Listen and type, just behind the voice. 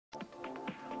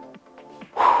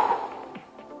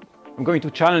I'm going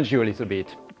to challenge you a little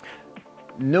bit.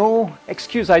 No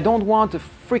excuse. I don't want a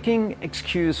freaking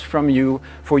excuse from you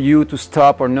for you to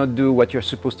stop or not do what you're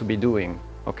supposed to be doing.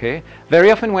 Okay?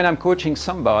 Very often when I'm coaching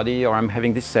somebody or I'm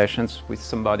having these sessions with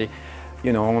somebody,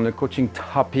 you know, on a coaching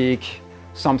topic,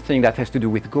 something that has to do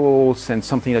with goals and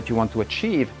something that you want to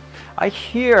achieve, I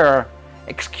hear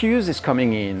excuses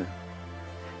coming in.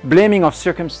 Blaming of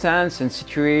circumstance and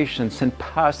situations and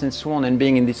past and so on, and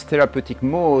being in this therapeutic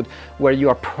mode where you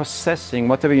are processing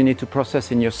whatever you need to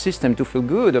process in your system to feel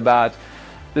good about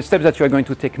the steps that you are going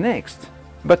to take next.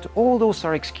 But all those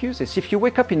are excuses. If you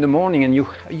wake up in the morning and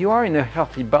you are in a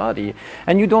healthy body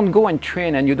and you don't go and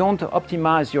train and you don't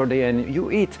optimize your day and you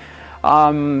eat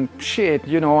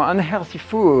unhealthy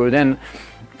food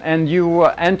and you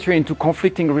enter into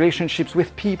conflicting relationships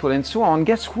with people and so on,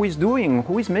 guess who is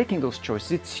making those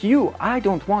choices? It's you. I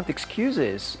don't want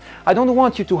excuses. I don't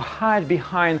want you to hide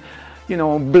behind,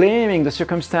 blaming the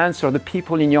circumstance or the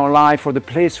people in your life or the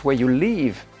place where you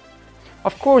live.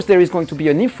 Of course, there is going to be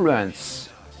an influence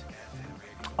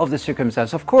of the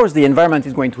circumstance. Of course, the environment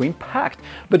is going to impact,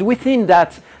 but within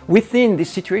this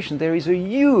situation, there is a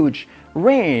huge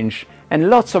range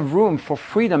and lots of room for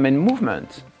freedom and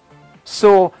movement.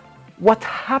 So what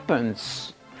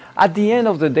happens at the end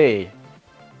of the day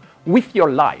with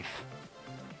your life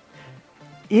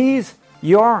is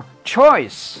your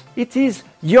choice. It is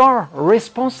your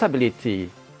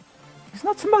responsibility. It's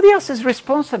not somebody else's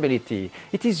responsibility.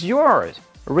 It is yours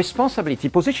responsibility.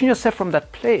 Position yourself from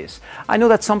that place. I know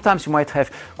that sometimes you might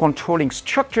have controlling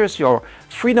structures, your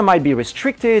freedom might be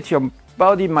restricted, your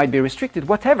body might be restricted,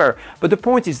 whatever. But the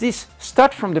point is this: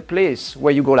 start from the place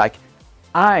where you go like,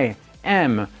 I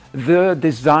am the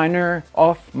designer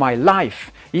of my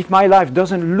life. If my life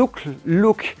doesn't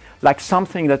look like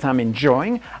something that I'm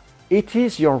enjoying, it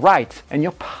is your right and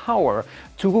your power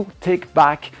to take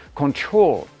back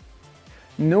control.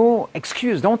 No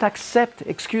excuse. Don't accept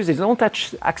excuses. Don't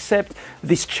accept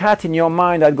this chat in your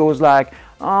mind that goes like,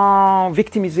 oh,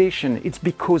 victimization. It's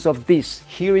because of this.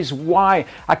 Here is why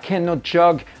I cannot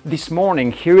jog this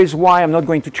morning. Here is why I'm not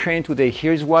going to train today.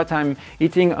 Here is what I'm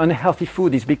eating unhealthy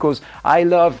food. It's because I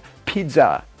love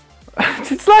pizza.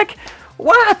 It's like,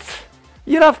 what?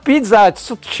 You love pizza,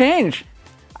 so change.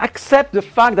 Accept the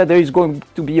fact that there is going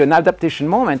to be an adaptation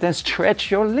moment and stretch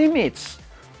your limits.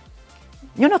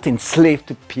 You're not enslaved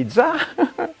to pizza.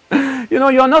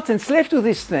 You're not enslaved to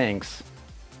these things.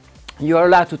 You are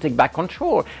allowed to take back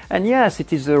control. And yes,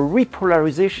 it is a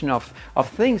repolarization of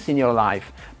things in your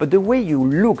life. But the way you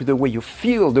look, the way you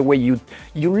feel, the way you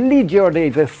lead your day,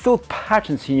 the thought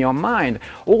patterns in your mind,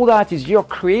 all that is your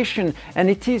creation and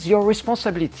it is your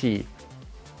responsibility.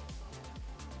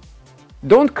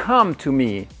 Don't come to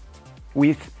me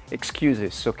with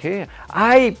excuses, okay?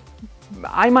 I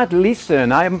might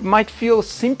listen, I might feel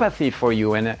sympathy for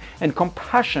you and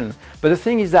compassion. But the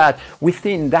thing is that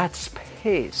within that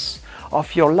space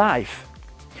of your life,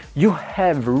 you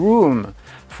have room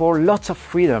for lots of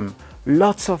freedom,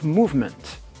 lots of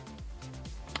movement,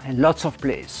 and lots of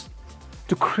place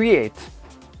to create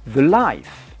the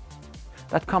life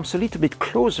that comes a little bit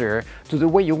closer to the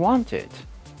way you want it.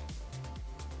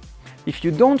 If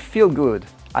you don't feel good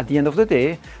at the end of the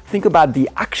day, think about the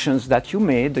actions that you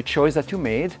made, the choice that you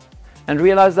made, and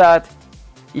realize that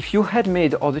if you had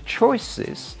made other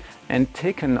choices and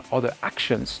taken other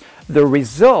actions, the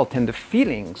result and the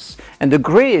feelings and the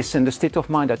grace and the state of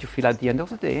mind that you feel at the end of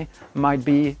the day might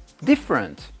be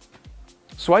different.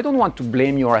 So I don't want to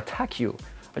blame you or attack you.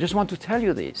 I just want to tell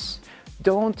you this.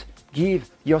 Don't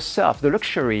give yourself the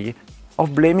luxury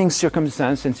of blaming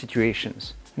circumstances and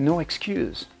situations. No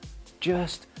excuse.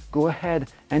 Just go ahead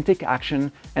and take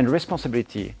action and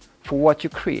responsibility for what you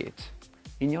create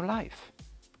in your life.